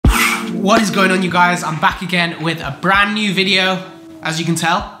What is going on, you guys? I'm back again with a brand new video, as you can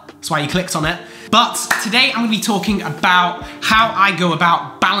tell. That's why you clicked on it. But today I'm gonna be talking about how I go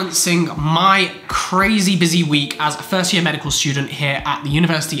about balancing my crazy busy week as a first-year medical student here at the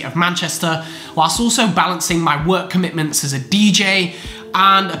University of Manchester, whilst also balancing my work commitments as a DJ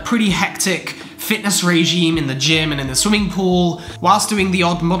and a pretty hectic fitness regime in the gym and in the swimming pool, whilst doing the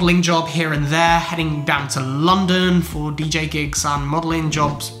odd modelling job here and there, heading down to London for DJ gigs and modelling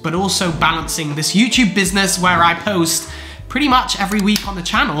jobs, but also balancing this YouTube business where I post pretty much every week on the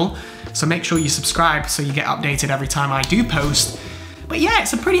channel. So make sure you subscribe so you get updated every time I do post. But yeah,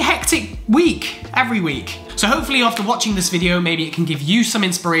 it's a pretty hectic week, every week. So hopefully after watching this video, maybe it can give you some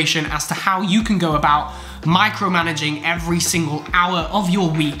inspiration as to how you can go about micromanaging every single hour of your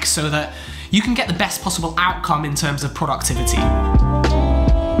week so that you can get the best possible outcome in terms of productivity.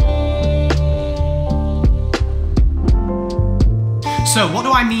 So what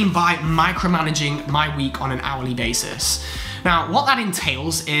do I mean by micromanaging my week on an hourly basis? Now, what that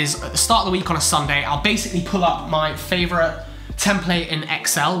entails is at the start of the week on a Sunday, I'll basically pull up my favorite template in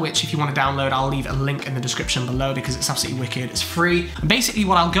Excel, which if you want to download, I'll leave a link in the description below because it's absolutely wicked, it's free. And basically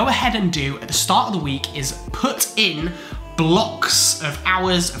what I'll go ahead and do at the start of the week is put in blocks of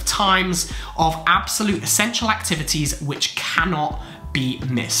hours, of times, of absolute essential activities which cannot be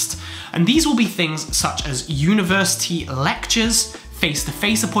missed. And these will be things such as university lectures,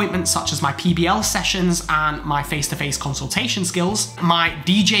 face-to-face appointments such as my PBL sessions and my face-to-face consultation skills, my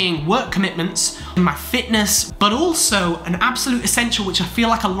DJing work commitments, my fitness, but also an absolute essential which I feel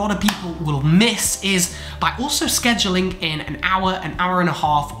like a lot of people will miss is by also scheduling in an hour and a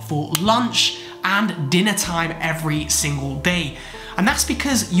half for lunch and dinner time every single day. And that's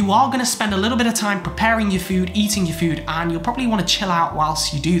because you are gonna spend a little bit of time preparing your food, eating your food, and you'll probably wanna chill out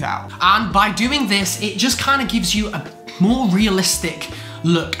whilst you do that. And by doing this, it just kind of gives you a more realistic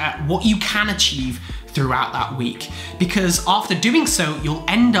look at what you can achieve throughout that week. Because after doing so, you'll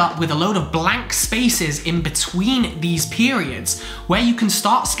end up with a load of blank spaces in between these periods where you can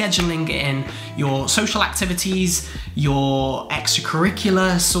start scheduling in your social activities, your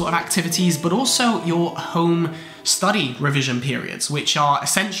extracurricular sort of activities, but also your home study revision periods, which are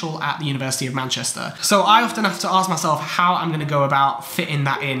essential at the University of Manchester. So I often have to ask myself how I'm gonna go about fitting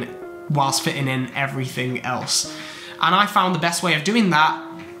that in whilst fitting in everything else. And I found the best way of doing that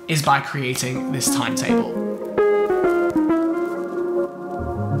is by creating this timetable.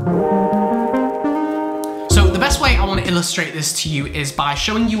 So the best way I want to illustrate this to you is by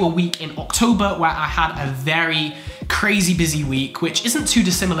showing you a week in October where I had a very crazy busy week, which isn't too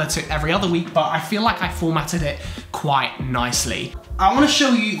dissimilar to every other week, but I feel like I formatted it quite nicely. I want to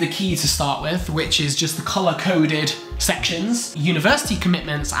show you the key to start with, which is just the color-coded sections, university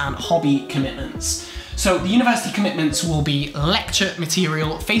commitments and hobby commitments. So the university commitments will be lecture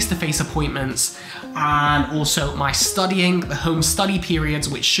material, face-to-face appointments, and also my studying, the home study periods,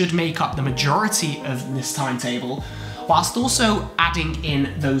 which should make up the majority of this timetable, whilst also adding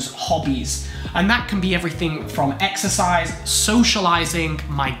in those hobbies. And that can be everything from exercise, socializing,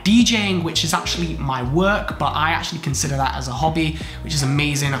 my DJing, which is actually my work, but I actually consider that as a hobby, which is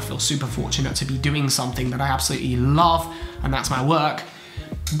amazing. I feel super fortunate to be doing something that I absolutely love, and that's my work.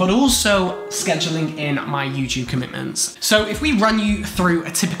 But also scheduling in my YouTube commitments. So if we run you through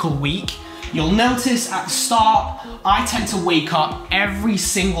a typical week, you'll notice at the start, I tend to wake up every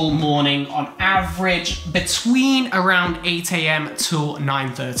single morning on average between around 8 AM till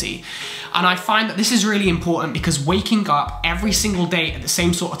 9:30. And I find that this is really important because waking up every single day at the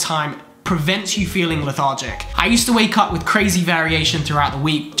same sort of time prevents you feeling lethargic. I used to wake up with crazy variation throughout the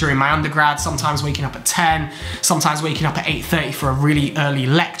week during my undergrad, sometimes waking up at 10, sometimes waking up at 8:30 for a really early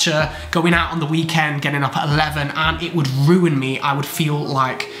lecture, going out on the weekend, getting up at 11, and it would ruin me. I would feel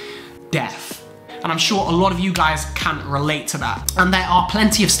like death. And I'm sure a lot of you guys can relate to that. And there are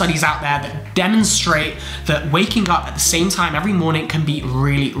plenty of studies out there that demonstrate that waking up at the same time every morning can be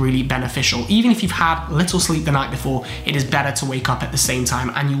really, really beneficial. Even if you've had little sleep the night before, it is better to wake up at the same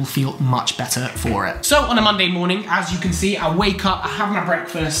time and you'll feel much better for it. So on a Monday morning, as you can see, I wake up, I have my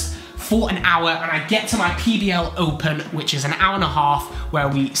breakfast for an hour, and I get to my PBL Open, which is an hour and a half where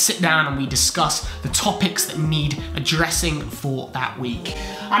we sit down and we discuss the topics that need addressing for that week.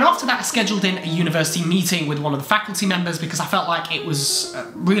 And after that, I scheduled in a university meeting with one of the faculty members because I felt like it was a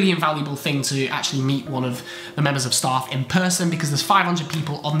really invaluable thing to actually meet one of the members of staff in person because there's 500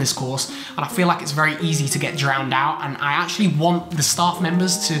 people on this course, and I feel like it's very easy to get drowned out, and I actually want the staff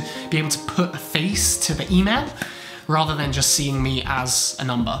members to be able to put a face to the email rather than just seeing me as a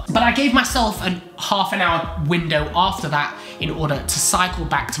number. But I gave myself a half an hour window after that in order to cycle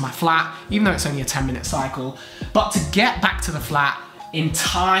back to my flat, even though it's only a 10-minute cycle. But to get back to the flat, in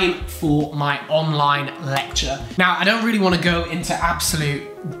time for my online lecture. Now, I don't really want to go into absolute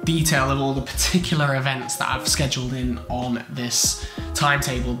detail of all the particular events that I've scheduled in on this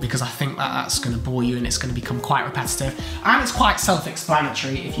timetable because I think that that's going to bore you and it's going to become quite repetitive. And it's quite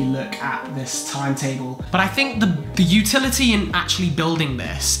self-explanatory if you look at this timetable. But I think the utility in actually building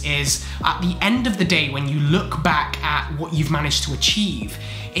this is at the end of the day, when you look back at what you've managed to achieve,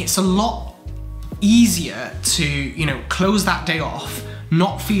 it's a lot easier to, you know, close that day off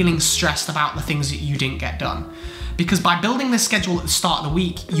not feeling stressed about the things that you didn't get done. Because by building this schedule at the start of the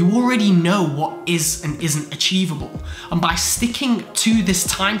week, you already know what is and isn't achievable. And by sticking to this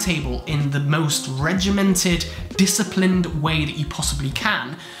timetable in the most regimented, disciplined way that you possibly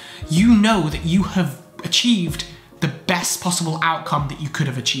can, you know that you have achieved the best possible outcome that you could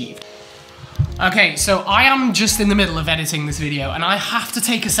have achieved. Okay, so I am just in the middle of editing this video and I have to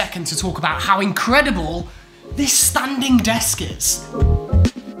take a second to talk about how incredible this standing desk is.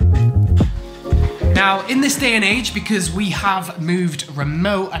 Now, in this day and age, because we have moved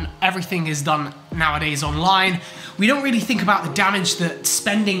remote and everything is done nowadays online, we don't really think about the damage that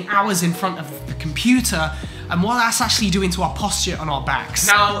spending hours in front of the computer and what that's actually doing to our posture on our backs.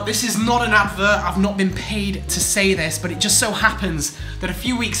 Now, this is not an advert, I've not been paid to say this, but it just so happens that a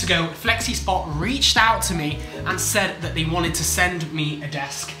few weeks ago, FlexiSpot reached out to me and said that they wanted to send me a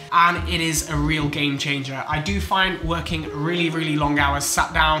desk. And it is a real game changer. I do find working really, really long hours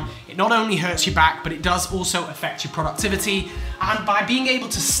sat down, it not only hurts your back, but it does also affect your productivity. And by being able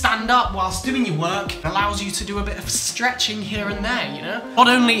to stand up whilst doing your work, it allows you to do a bit of stretching here and there, you know? Not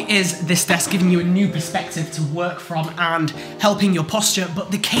only is this desk giving you a new perspective to work from and helping your posture,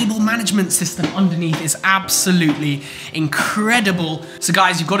 but the cable management system underneath is absolutely incredible. So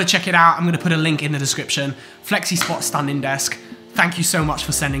guys, you've got to check it out. I'm gonna put a link in the description. FlexiSpot standing desk. Thank you so much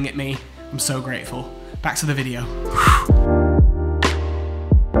for sending it me. I'm so grateful. Back to the video.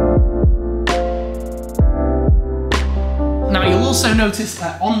 Now you'll also notice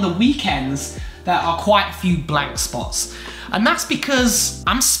that on the weekends, there are quite a few blank spots. And that's because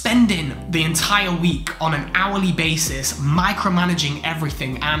I'm spending the entire week on an hourly basis micromanaging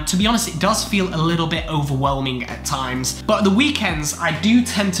everything. And to be honest, it does feel a little bit overwhelming at times. But the weekends, I do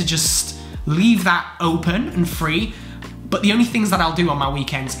tend to just leave that open and free. But the only things that I'll do on my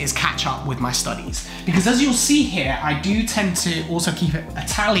weekends is catch up with my studies. Because as you'll see here, I do tend to also keep a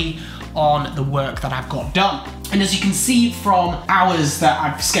tally on the work that I've got done. And as you can see from hours that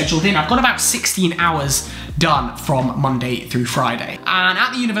I've scheduled in, I've got about 16 hours done from Monday through Friday. And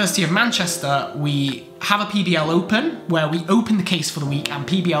at the University of Manchester, we have a PBL open where we open the case for the week and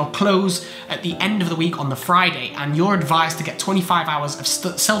PBL close at the end of the week on the Friday. And you're advised to get 25 hours of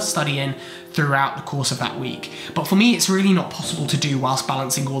self-study in throughout the course of that week. But for me, it's really not possible to do whilst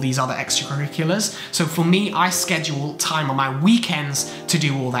balancing all these other extracurriculars. So for me, I schedule time on my weekends to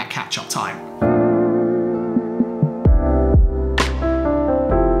do all that catch-up time.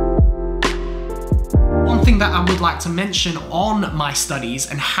 One thing that I would like to mention on my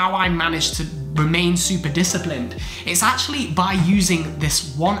studies and how I managed to remain super disciplined is actually by using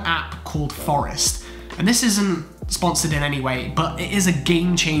this one app called Forest. And this isn't sponsored in any way, but it is a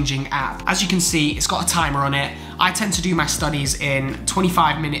game-changing app. As you can see, it's got a timer on it. I tend to do my studies in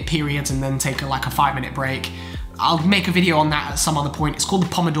 25-minute periods and then take like a 5-minute break. I'll make a video on that at some other point. It's called the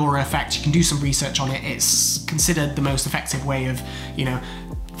Pomodoro effect. You can do some research on it. It's considered the most effective way of, you know,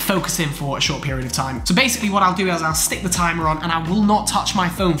 focusing for a short period of time. So basically what I'll do is I'll stick the timer on and I will not touch my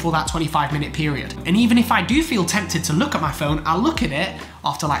phone for that 25-minute period. And even if I do feel tempted to look at my phone, I'll look at it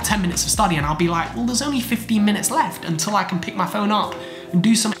after like 10 minutes of study and I'll be like, well, there's only 15 minutes left until I can pick my phone up and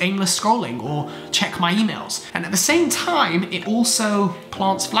do some aimless scrolling or check my emails. And at the same time, it also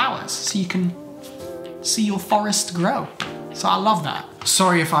plants flowers so you can see your forest grow. So I love that.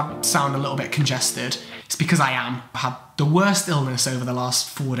 Sorry if I sound a little bit congested. It's because I am. I had the worst illness over the last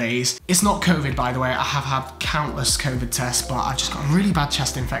 4 days. It's not COVID, by the way. I have had countless COVID tests, but I've just got a really bad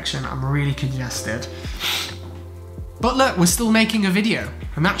chest infection. I'm really congested. But look, we're still making a video,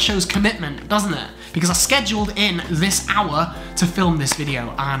 and that shows commitment, doesn't it? Because I scheduled in this hour to film this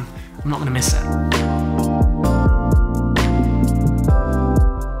video, and I'm not gonna miss it.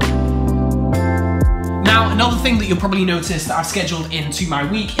 Another thing that you'll probably notice that I've scheduled into my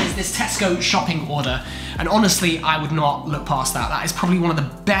week is this Tesco shopping order. And honestly, I would not look past that. That is probably one of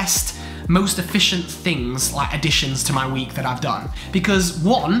the best, most efficient things, like additions to my week that I've done. Because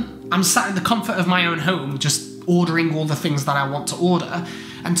one, I'm sat in the comfort of my own home, just ordering all the things that I want to order.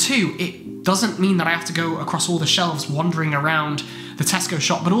 And two, it doesn't mean that I have to go across all the shelves wandering around the Tesco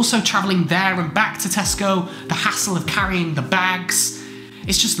shop, but also traveling there and back to Tesco, the hassle of carrying the bags.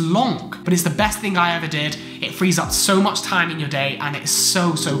 It's just long, but it's the best thing I ever did. It frees up so much time in your day and it's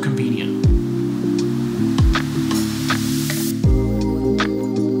so, so convenient.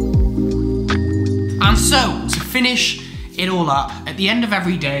 And so, to finish it all up, at the end of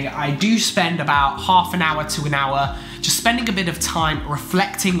every day, I do spend about half an hour to an hour just spending a bit of time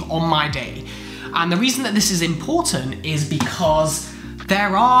reflecting on my day. And the reason that this is important is because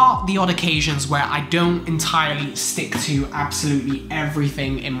there are the odd occasions where I don't entirely stick to absolutely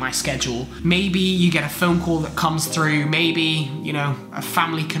everything in my schedule. Maybe you get a phone call that comes through, maybe, you know, a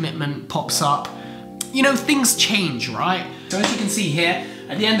family commitment pops up. You know, things change, right? So as you can see here,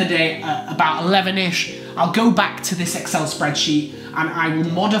 at the end of the day, about 11-ish, I'll go back to this Excel spreadsheet and I will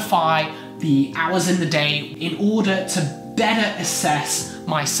modify the hours in the day in order to better assess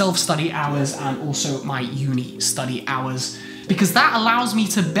my self-study hours and also my uni study hours, because that allows me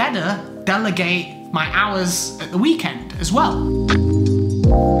to better delegate my hours at the weekend as well.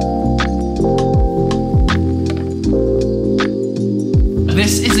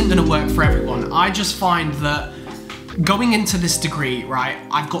 This isn't gonna work for everyone. I just find that going into this degree, right,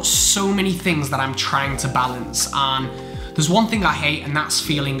 I've got so many things that I'm trying to balance, and there's one thing I hate, and that's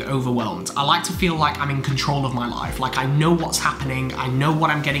feeling overwhelmed. I like to feel like I'm in control of my life, like I know what's happening, I know what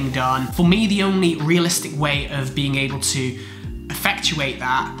I'm getting done. For me, the only realistic way of being able to effectuate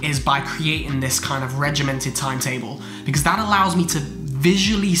that is by creating this kind of regimented timetable, because that allows me to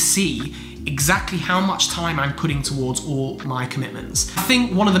visually see exactly how much time I'm putting towards all my commitments. I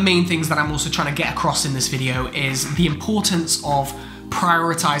think one of the main things that I'm also trying to get across in this video is the importance of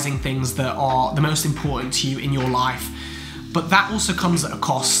prioritizing things that are the most important to you in your life. But that also comes at a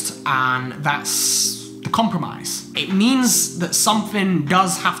cost, and that's the compromise. It means that something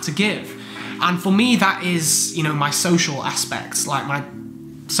does have to give. And for me, that is, you know, my social aspects, like my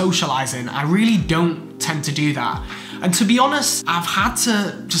socializing. I really don't tend to do that. And to be honest, I've had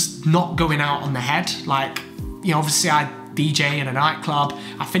to just not going out on the head. Like, you know, obviously I DJ in a nightclub.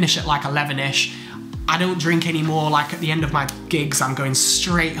 I finish at like 11-ish. I don't drink anymore. Like at the end of my gigs, I'm going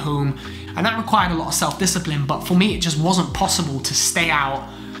straight home. And that required a lot of self-discipline, but for me, it just wasn't possible to stay out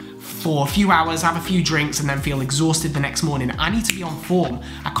for a few hours, have a few drinks, and then feel exhausted the next morning. I need to be on form.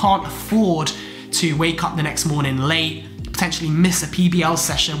 I can't afford to wake up the next morning late, potentially miss a PBL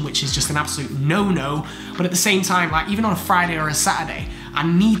session, which is just an absolute no-no. But at the same time, like even on a Friday or a Saturday, I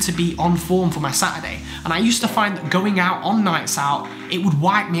need to be on form for my Saturday. And I used to find that going out on nights out, it would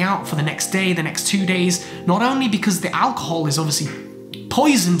wipe me out for the next day, the next 2 days, not only because the alcohol is obviously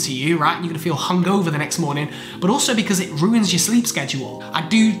poison to you, right? And you're gonna feel hungover the next morning, but also because it ruins your sleep schedule. I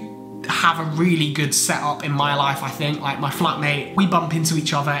do have a really good setup in my life, I think. Like my flatmate, we bump into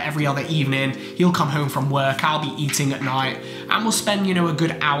each other every other evening. He'll come home from work, I'll be eating at night, and we'll spend, you know, a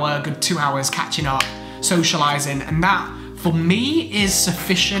good hour, a good 2 hours catching up, socializing, and that, for me, is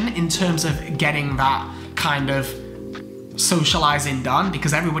sufficient in terms of getting that kind of socializing done,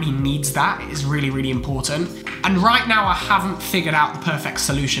 because everybody needs that. It is really, really important. And right now I haven't figured out the perfect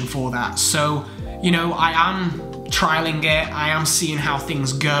solution for that. So, you know, I am trialing it. I am seeing how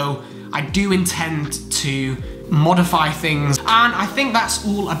things go. I do intend to modify things. And I think that's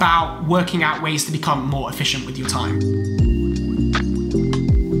all about working out ways to become more efficient with your time.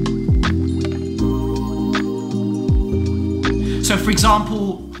 So for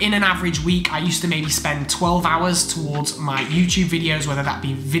example, in an average week, I used to maybe spend 12 hours towards my YouTube videos, whether that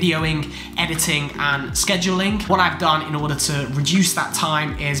be videoing, editing, and scheduling. What I've done in order to reduce that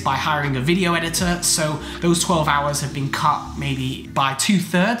time is by hiring a video editor. So those 12 hours have been cut maybe by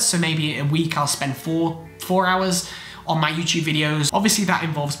 2/3. So maybe a week I'll spend four hours on my YouTube videos. Obviously that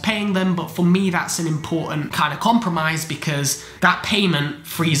involves paying them, but for me that's an important kind of compromise, because that payment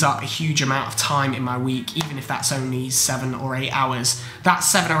frees up a huge amount of time in my week, even if that's only 7 or 8 hours. That's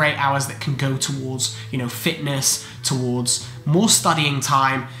 7 or 8 hours that can go towards, you know, fitness, towards more studying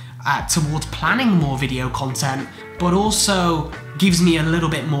time, towards planning more video content, but also gives me a little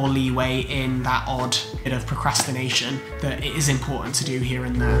bit more leeway in that odd bit of procrastination that it is important to do here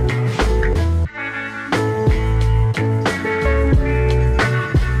and there.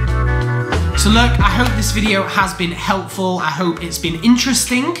 So look, I hope this video has been helpful. I hope it's been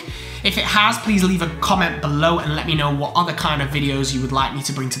interesting. If it has, please leave a comment below and let me know what other kind of videos you would like me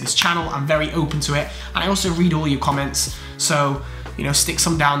to bring to this channel. I'm very open to it. And I also read all your comments. So, you know, stick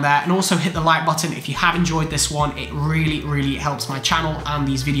some down there, and also hit the like button if you have enjoyed this one. It really, really helps my channel and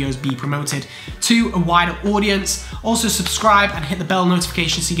these videos be promoted to a wider audience. Also subscribe and hit the bell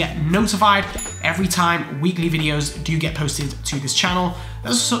notification so you get notified every time weekly videos do get posted to this channel.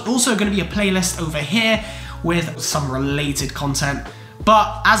 There's also going to be a playlist over here with some related content.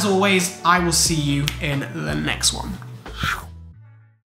 But as always, I will see you in the next one.